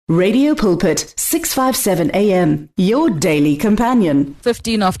Radio Pulpit, 657 AM, your daily companion.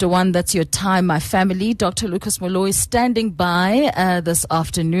 15 after 1, that's your time, my family. Dr. Lucas Moloi standing by this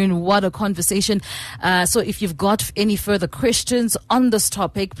afternoon. What a conversation. So if you've got any further questions on this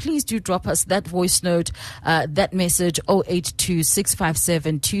topic, please do drop us that voice note, that message,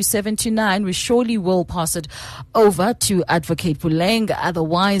 082-657-2729. We surely will pass it over to Advocate Puleng.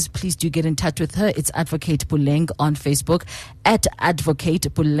 Otherwise, please do get in touch with her. It's Advocate Puleng on Facebook, at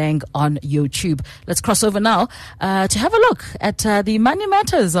Advocate Puleng on YouTube. Let's cross over now to have a look at the money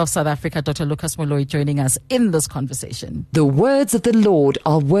matters of South Africa. Dr. Lucas Moloi joining us in this conversation. The words of the Lord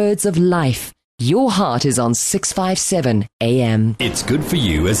are words of life. Your heart is on 657 AM. It's good for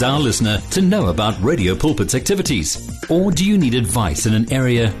you as our listener to know about Radio Pulpit's activities. Or do you need advice in an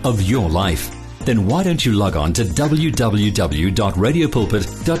area of your life? Then why don't you log on to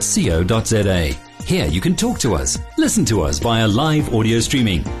www.radiopulpit.co.za. Here you can talk to us, listen to us via live audio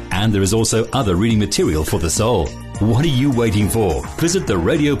streaming, and there is also other reading material for the soul. What are you waiting for? Visit the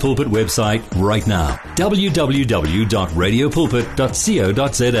Radio Pulpit website right now,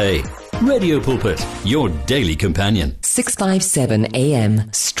 www.radiopulpit.co.za. Radio Pulpit, your daily companion. 657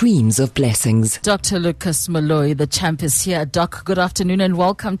 AM, streams of blessings. Dr. Lucas Moloi, the champ, is here. Doc, good afternoon and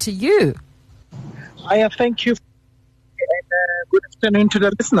welcome to you. I thank you. Good afternoon to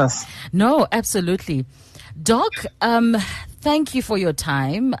the listeners. No, absolutely. Doc, thank you for your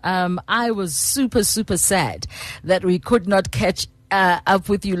time. I was super sad that we could not catch up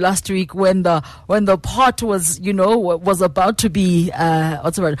with you last week when the pot was, was about to be,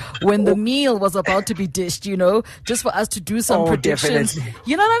 when the meal was about to be dished, just for us to do some predictions. Definitely.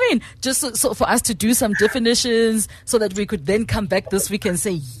 You know what I mean? Just so for us to do some definitions so that we could then come back this week and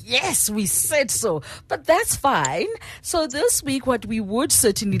say, yes, we said so. But that's fine. So this week, what we would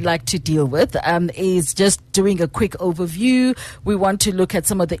certainly like to deal with is just doing a quick overview. We want to look at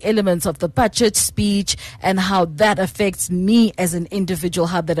some of the elements of the budget speech and how that affects me as an individual,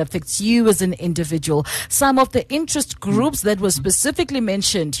 how that affects you as an individual. Some of the interest groups that were specifically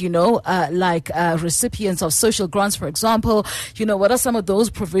mentioned, like recipients of social grants, for example, what are some of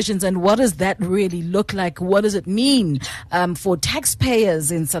those provisions and what does that really look like? What does it mean for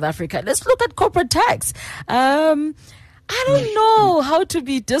taxpayers in South Africa? Let's look at corporate tax. I don't know how to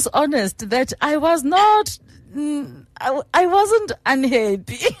be dishonest that I was not, I wasn't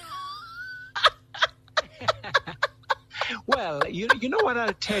unhappy. Well, you know what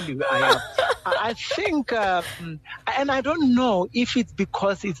I'll tell you. I think, and I don't know if it's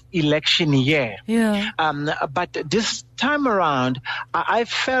because it's election year. Yeah. But this time around, I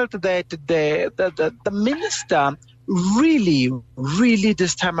felt that the minister really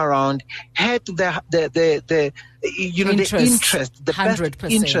this time around had the interest, the 100%.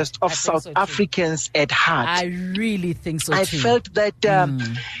 Best interest of South Africans at heart. I really think so too. I felt that.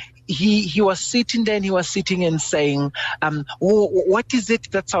 He was sitting there and he was sitting and saying, what is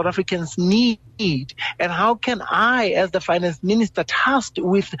it that South Africans need? And how can I, as the finance minister, tasked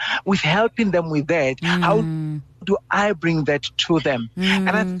with helping them with that? How do I bring that to them? And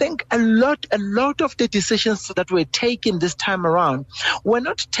I think a lot of the decisions that were taken this time around were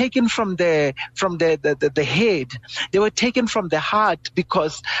not taken from the head. They were taken from the heart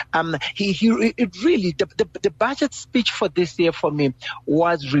because the budget speech for this year for me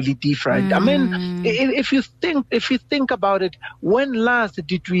was really different. I mean, if you think about it, when last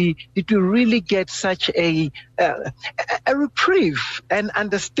did we really get such a reprieve and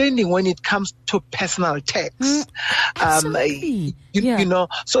understanding when it comes to personal tax? Absolutely.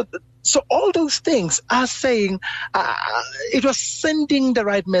 So all those things are saying it was sending the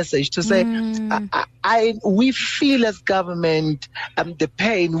right message to say we feel as government the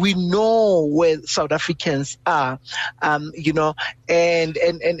pain. We know where South Africans are, and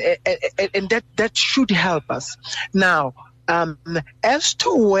that should help us. Now, as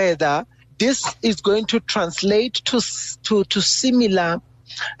to whether this is going to translate to similar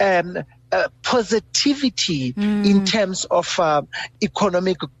positivity in terms of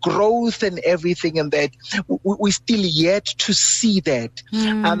economic growth and everything, and that we still yet to see that.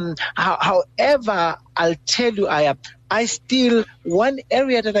 However, I'll tell you, I still, one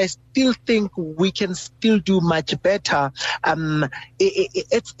area that I still think we can still do much better,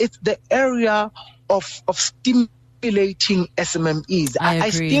 it's the area of stimulating SMMEs. I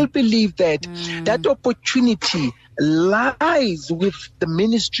still believe that that opportunity lies with the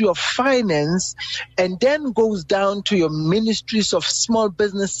Ministry of Finance and then goes down to your ministries of small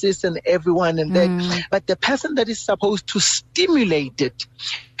businesses and everyone and that. But the person that is supposed to stimulate it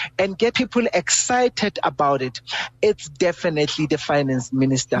and get people excited about it, it's definitely the finance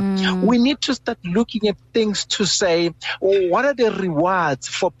minister. We need to start looking at things to say, what are the rewards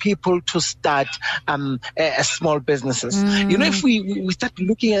for people to start small businesses? If we start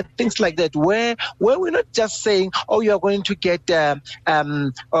looking at things like that, where we're not just saying, oh, you're going to get,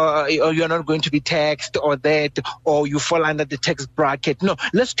 or you're not going to be taxed, or that, or you fall under the tax bracket. No,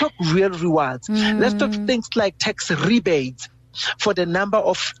 let's talk real rewards. Let's talk things like tax rebates for the number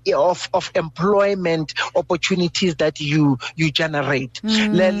of employment opportunities that you generate.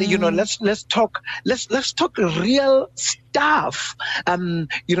 Let's talk real stuff.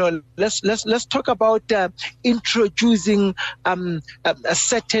 Let's talk about introducing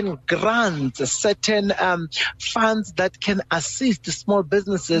certain grants, certain funds that can assist small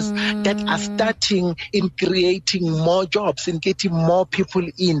businesses that are starting in creating more jobs and getting more people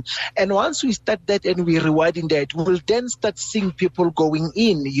in. And once we start that and we're rewarding that, we'll then start seeing people going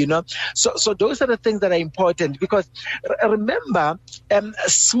in. So those are the things that are important, because remember,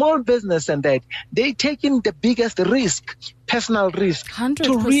 small business and that, they taking the biggest risk, personal risk, 100%.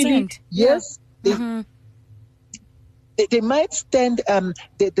 to really, yes, they might stand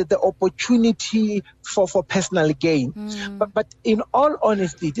the opportunity for personal gain. But in all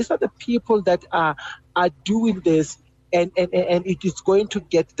honesty, these are the people that are doing this, and it is going to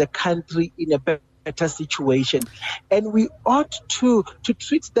get the country in a better situation. And we ought to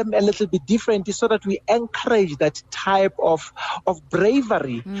treat them a little bit differently, so that we encourage that type of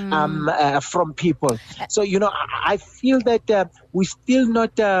bravery from people. So, I feel that we're still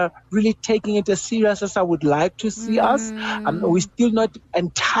not really taking it as serious as I would like to see us. We're still not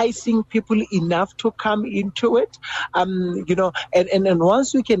enticing people enough to come into it. And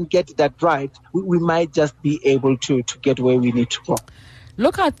once we can get that right, we might just be able to get where we need to go.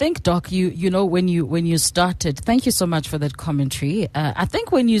 Look, I think, Doc, when you started, thank you so much for that commentary. I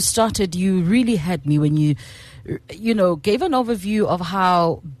think when you started, you really had me when you gave an overview of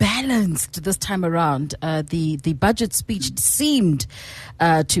how balanced this time around the budget speech seemed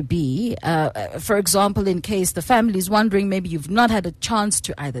to be. For example, in case the family is wondering, maybe you've not had a chance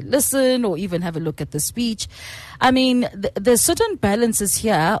to either listen or even have a look at the speech. I mean, there's certain balances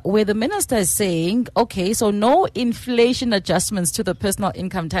here where the minister is saying, okay, so no inflation adjustments to the personal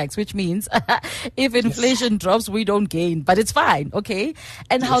income tax, which means if inflation drops, we don't gain, but it's fine, okay?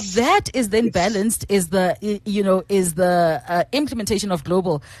 And how that is then balanced is the implementation of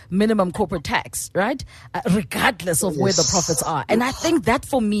global minimum corporate tax, right? Regardless of where the profits are. And I think that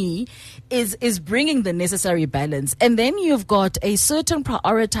for me is bringing the necessary balance. And then you've got a certain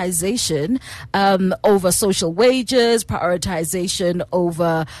prioritization over social wages, prioritization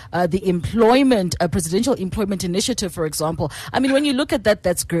over the employment, presidential employment initiative, for example. I mean, when you look at that,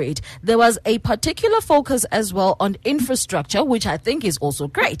 that's great. There was a particular focus as well on infrastructure, which I think is also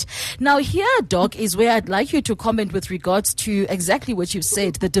great. Now here, Doc, is where I'd like you to comment with regards to exactly what you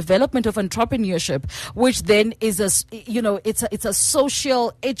said, the development of entrepreneurship, which then is it's a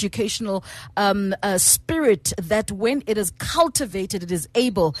social, educational spirit that when it is cultivated, it is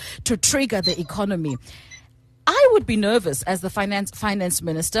able to trigger the economy. I would be nervous as the finance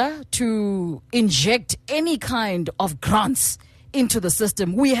minister to inject any kind of grants into the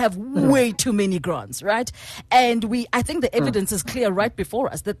system. We have way too many grants, right? And I think the evidence is clear right before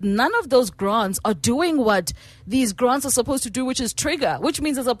us that none of those grants are doing what these grants are supposed to do, which is trigger, which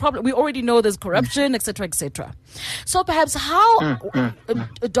means there's a problem. We already know there's corruption, etc., etc. So perhaps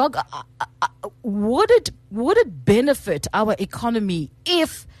Doc, would it benefit our economy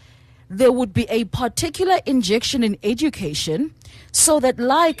if there would be a particular injection in education, so that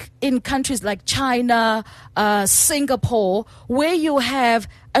like in countries like China, Singapore, where you have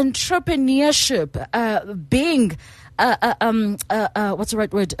entrepreneurship being what's the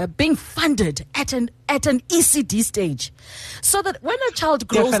right word? Being funded at an ECD stage, so that when a child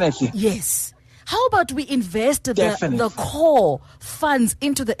grows, definitely. Yes. How about we invest the core funds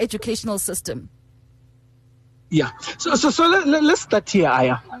into the educational system? Yeah. So let's start here,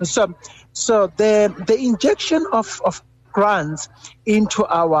 Aya. So the injection of grants into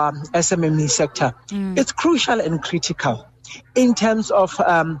our SMME sector, it's crucial and critical in terms of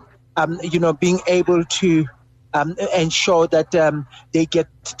being able to ensure that they get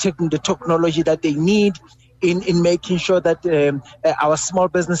the technology that they need in making sure that our small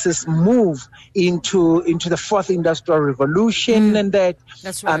businesses move into the fourth industrial revolution, and that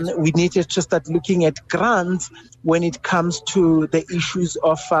that's right. We need to start looking at grants when it comes to the issues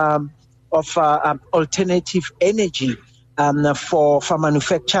of alternative energy for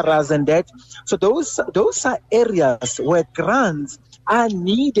manufacturers and that. So those are areas where grants are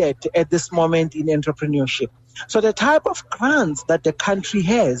needed at this moment in entrepreneurship. So the type of grants that the country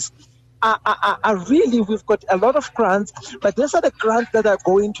has are really, we've got a lot of grants, but these are the grants that are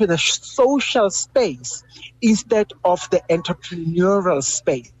going to the social space instead of the entrepreneurial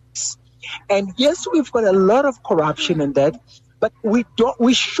space. And yes, we've got a lot of corruption in that, but we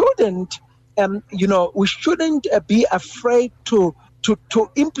shouldn't be afraid to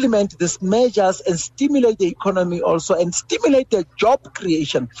implement these measures and stimulate the economy also, and stimulate the job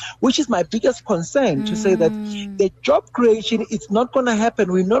creation, which is my biggest concern, to say that the job creation is not going to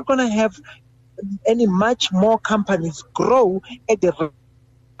happen. We're not going to have any much more companies grow at the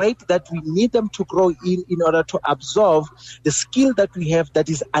rate that we need them to grow in order to absorb the skill that we have that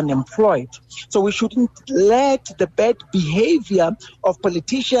is unemployed. So we shouldn't let the bad behavior of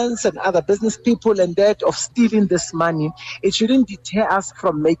politicians and other business people and that of stealing this money, it shouldn't deter us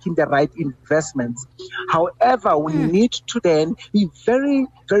from making the right investments. However, we need to then be very,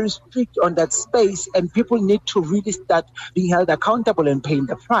 very strict on that space, and people need to really start being held accountable and paying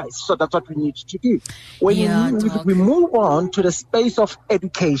the price. So that's what we need to do. When we move on to the space of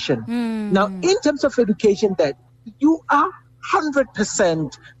education. Now, in terms of education, that you are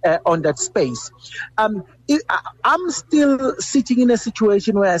 100% on that space. I'm still sitting in a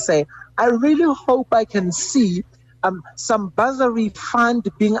situation where I say, I really hope I can see some bursary fund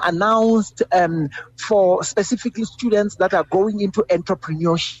being announced for specifically students that are going into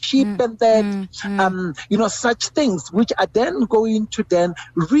entrepreneurship and that, such things, which are then going to then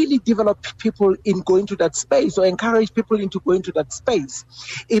really develop people in going to that space, or encourage people into going to that space.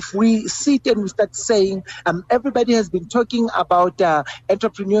 If we sit and we start saying, everybody has been talking about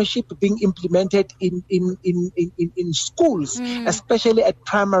entrepreneurship being implemented in schools, especially at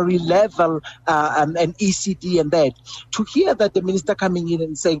primary level and ECD and that. To hear that the minister coming in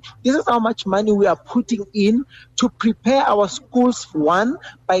and saying, this is how much money we are putting in to prepare our schools, one,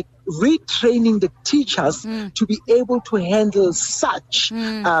 by retraining the teachers to be able to handle such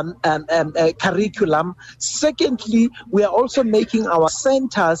curriculum. Secondly, we are also making our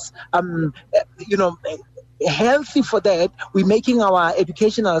centers, healthy for that. We're making our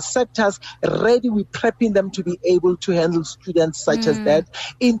educational sectors ready. We're prepping them to be able to handle students such as that,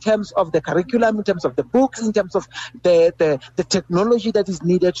 in terms of the curriculum, in terms of the books, in terms of the technology that is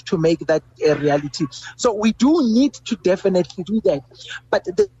needed to make that a reality. So we do need to definitely do that. But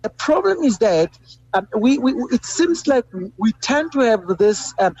the problem is that it seems like we tend to have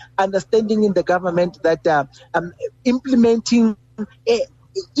this understanding in the government that implementing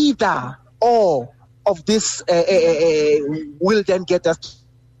either or of this will then get us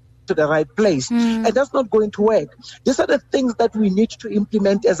to the right place. And that's not going to work. These are the things that we need to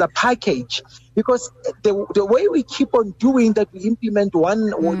implement as a package, because the way we keep on doing that, we implement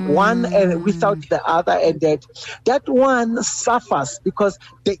one and without the other, and that one suffers, because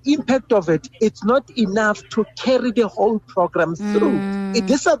the impact of it's not enough to carry the whole program through.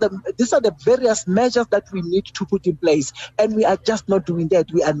 These are the various measures that we need to put in place, and we are just not doing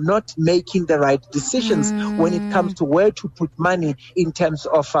that. We are not making the right decisions when it comes to where to put money in terms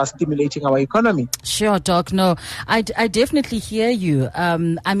of stimulating our economy. Sure, Doc. No, I definitely hear you.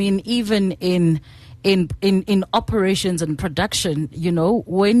 I mean, even in operations and production,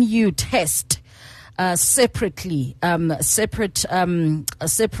 when you test separately, separate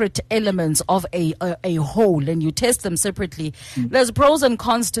elements of a whole, and you test them separately, there's pros and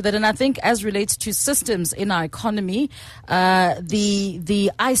cons to that. And I think as relates to systems in our economy,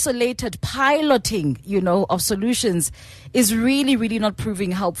 the isolated piloting, of solutions is really, really not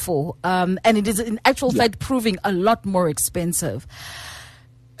proving helpful. And it is in actual fact proving a lot more expensive.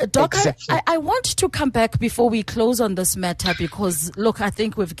 Doc, exactly. I want to come back before we close on this matter, because, look, I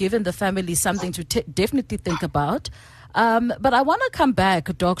think we've given the family something to definitely think about. But I want to come back,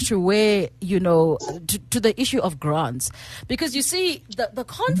 Doc, to where, to the issue of grants. Because you see, the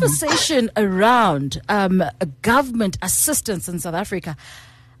conversation around government assistance in South Africa,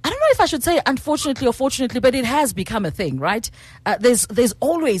 I don't know if I should say unfortunately or fortunately, but it has become a thing, right? There's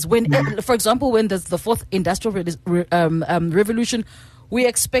always, for example, when there's the fourth industrial revolution, we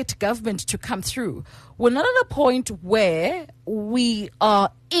expect government to come through. We're not at a point where we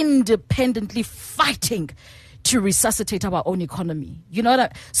are independently fighting to resuscitate our own economy. You know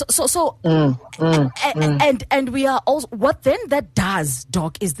what and we are also, what then that does,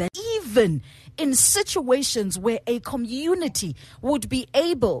 Doc, is that even in situations where a community would be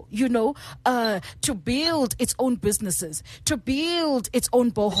able, to build its own businesses, to build its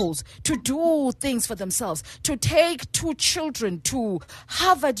own boreholes, to do things for themselves, to take 2 children to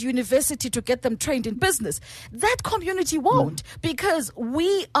Harvard University to get them trained in business, that community won't, because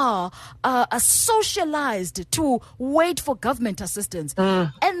we are socialized to wait for government assistance.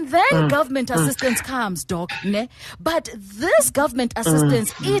 And And then government assistance comes, Doc. Ne? But this government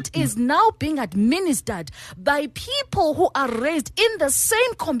assistance, it is now being administered by people who are raised in the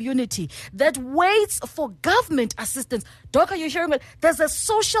same community that waits for government assistance. Doc, are you hearing me? There's a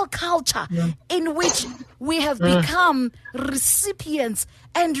social culture in which we have become recipients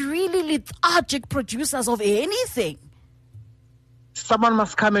and really lethargic producers of anything. Someone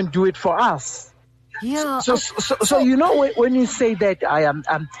must come and do it for us. Yeah. So you know, when you say that, I am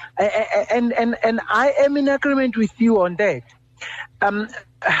and I am in agreement with you on that.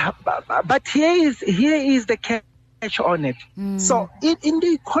 But here is the catch on it. So in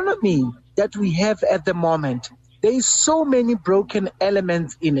the economy that we have at the moment, there is so many broken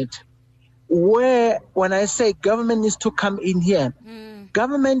elements in it. Where when I say government needs to come in here,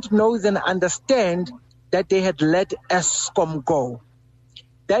 government knows and understands that they had let Eskom go.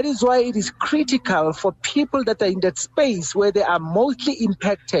 That is why it is critical for people that are in that space where they are mostly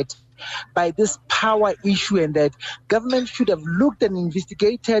impacted by this power issue, and that government should have looked and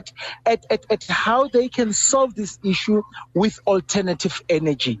investigated at how they can solve this issue with alternative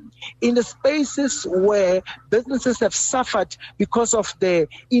energy. In the spaces where businesses have suffered because of the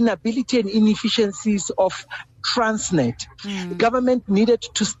inability and inefficiencies of Transnet, the government needed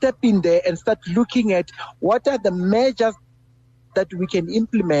to step in there and start looking at what are the measures that we can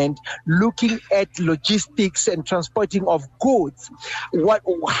implement, looking at logistics and transporting of goods.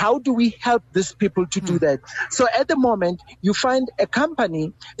 How do we help these people to do that? So at the moment, you find a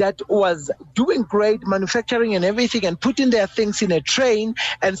company that was doing great manufacturing and everything and putting their things in a train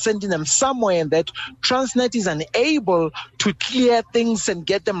and sending them somewhere, and that Transnet is unable to clear things and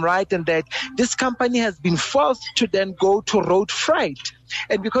get them right, and that this company has been forced to then go to road freight.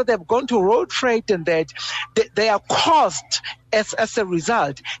 And because they've gone to road freight, and that their cost as a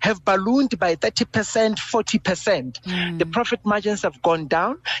result have ballooned by 30%, 40%. The profit margins have gone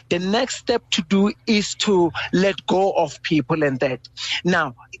down. The next step to do is to let go of people, and that.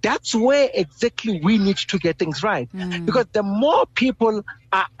 Now, that's where exactly we need to get things right. Because the more people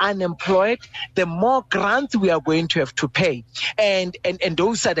are unemployed, the more grants we are going to have to pay. And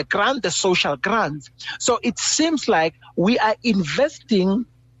those are the grants, the social grants. So it seems like we are investing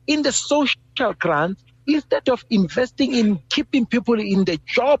in the social grants instead of investing in keeping people in the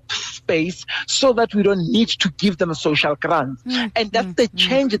job space so that we don't need to give them social grants. And that's the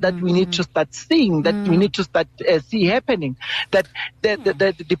change that we need to start seeing, that we need to start see happening, that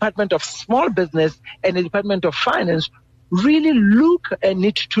the Department of Small Business and the Department of Finance really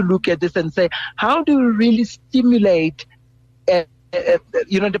need to look at this and say, how do we really stimulate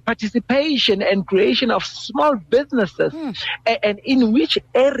the participation and creation of small businesses, and in which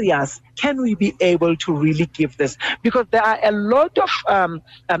areas can we be able to really give this? Because there are a lot of a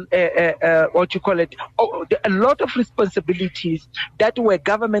lot of responsibilities that were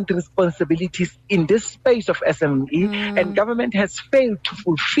government responsibilities in this space of SME, and government has failed to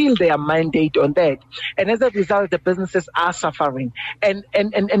fulfill their mandate on that. And as a result, the businesses are suffering. And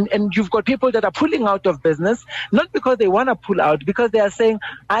you've got people that are pulling out of business, not because they want to pull out, because they are saying,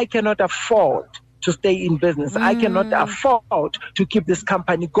 I cannot afford to stay in business. I cannot afford to keep this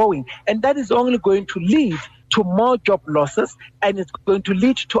company going. And that is only going to lead to more job losses, and it's going to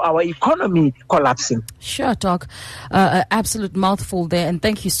lead to our economy collapsing. Sure, Doc. Absolute mouthful there, and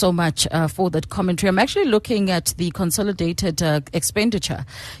thank you so much for that commentary. I'm actually looking at the consolidated expenditure,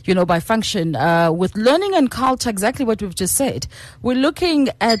 by function. With learning and culture, exactly what we've just said, we're looking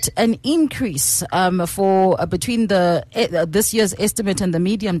at an increase for between this year's estimate and the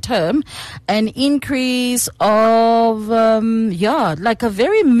medium term, an increase of, like a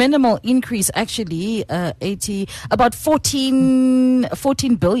very minimal increase, actually, about 14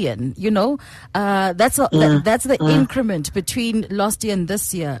 billion, that's the increment between last year and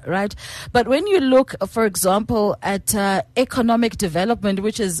this year, right? But when you look, for example, at economic development,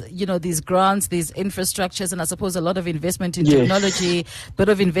 which is, these grants, these infrastructures, and I suppose a lot of investment in technology, bit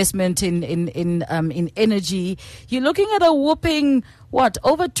of investment in energy, you're looking at a whooping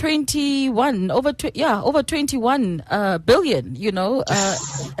over 21 billion,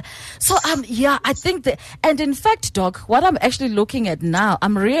 so I think that, and in fact, Doc, what I'm actually looking at now,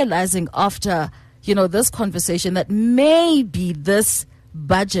 I'm realizing after this conversation that maybe this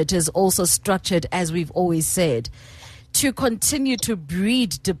budget is also structured, as we've always said, to continue to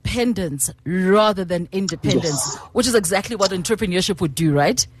breed dependence rather than independence, which is exactly what entrepreneurship would do,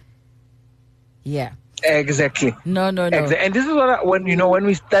 right? Yeah. Exactly. No. Exactly. And this is what when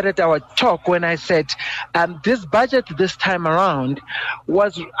we started our talk, when I said this budget this time around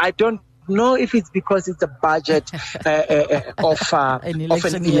was, I don't know if it's because it's a budget of an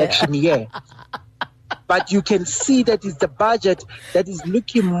election year. but you can see that it's the budget that is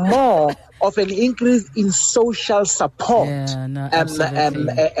looking more of an increase in social support. Yeah, no,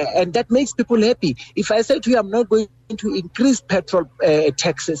 absolutely. And that makes people happy. If I say to you, I'm not going to increase petrol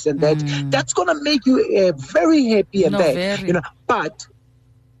taxes and that's going to make you very happy and but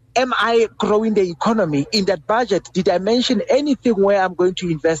am I growing the economy in that budget? Did I mention anything where I'm going to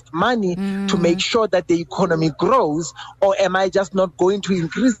invest money to make sure that the economy grows, or am I just not going to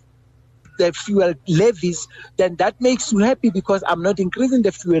increase the fuel levies? Then that makes you happy because I'm not increasing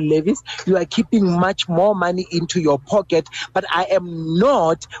the fuel levies. You are keeping much more money into your pocket, but I am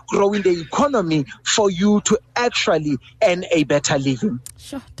not growing the economy for you to actually earn a better living.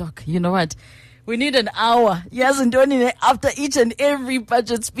 Sure, Doc. You know what? We need an hour. Yes, and after each and every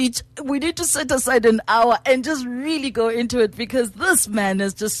budget speech, we need to set aside an hour and just really go into it, because this man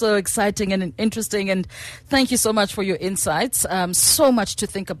is just so exciting and interesting. And thank you so much for your insights. So much to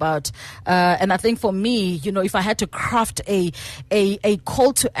think about. And I think for me, if I had to craft a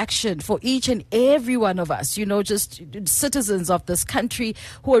call to action for each and every one of us, just citizens of this country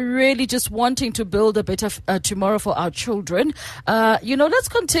who are really just wanting to build a better tomorrow for our children, let's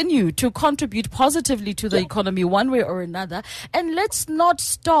continue to contribute positively to the economy one way or another, and let's not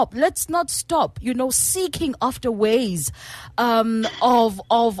stop seeking after ways of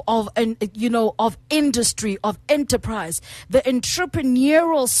industry, of enterprise. The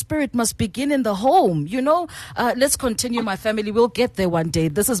entrepreneurial spirit must begin in the home. Let's continue, my family. We'll get there one day.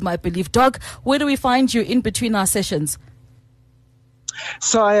 This is my belief. Doc, where do we find you in between our sessions?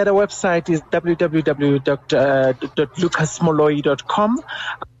 So I had a website, is www.lucasmoloi.com.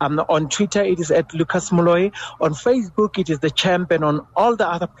 On Twitter, it is at Lucas Moloi. On Facebook, it is The Champ. And on all the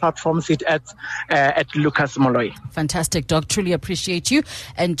other platforms, it's at Lucas Moloi. Fantastic, Doc. Truly appreciate you,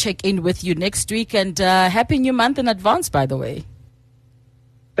 and check in with you next week. And Happy New Month in advance, by the way.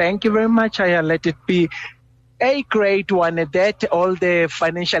 Thank you very much. I let it be a great one. That all the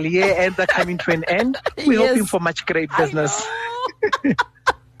financial year ends are coming to an end. We're hoping for much great business.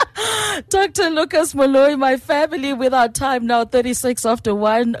 Dr. Lucas Moloi, my family, with our time now 36 after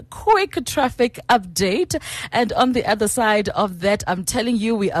 1. Quick traffic update. And on the other side of that, I'm telling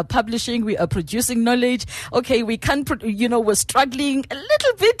you, we are publishing, we are producing knowledge. Okay, we can't, we're struggling a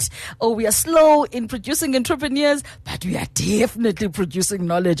little bit, or we are slow in producing entrepreneurs, but we are definitely producing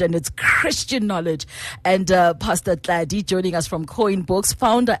knowledge, and it's Christian knowledge. And Pastor Tladi joining us from Coin Books,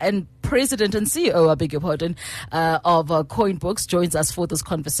 founder and President and CEO, I beg your pardon, of Coin Books, joins us for this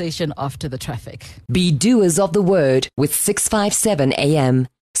conversation after the traffic. Be doers of the word with 657 AM.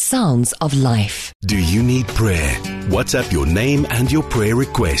 Sounds of Life. Do you need prayer? WhatsApp your name and your prayer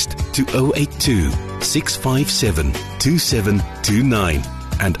request to 082 657 2729,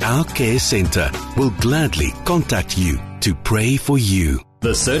 and our care center will gladly contact you to pray for you.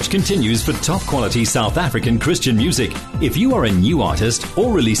 The search continues for top quality South African Christian music. If you are a new artist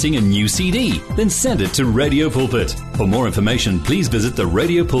or releasing a new CD, then send it to Radio Pulpit. For more information, please visit the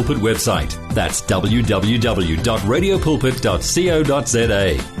Radio Pulpit website. That's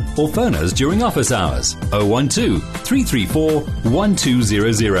www.radiopulpit.co.za. Or phone us during office hours, 012 334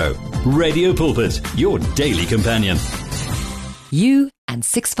 1200. Radio Pulpit, your daily companion. You and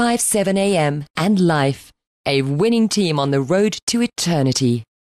 657 AM and Life. A winning team on the road to eternity.